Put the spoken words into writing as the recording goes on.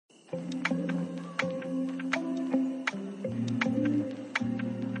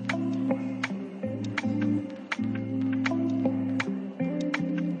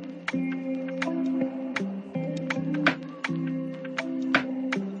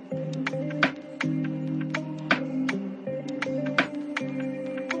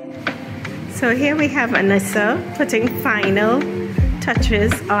So here we have Anissa putting final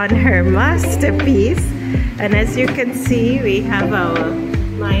touches on her masterpiece. And as you can see, we have our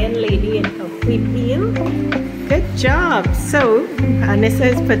Mayan lady in her huipil. Good job! So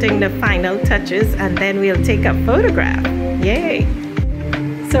Anissa is putting the final touches and then we'll take a photograph. Yay!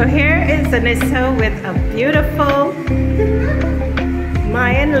 So here is Anissa with a beautiful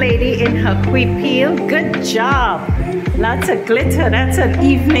Mayan lady in her huipil. Good job! Lots of glitter. That's an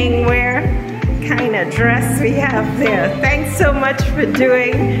evening wear kind of dress we have there. Thanks so much for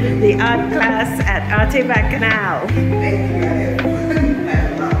doing the art class at Arte Bacchanal.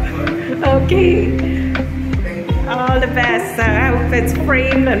 Okay. All the best. I hope it's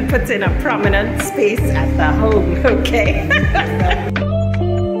framed and put in a prominent space at the home. Okay.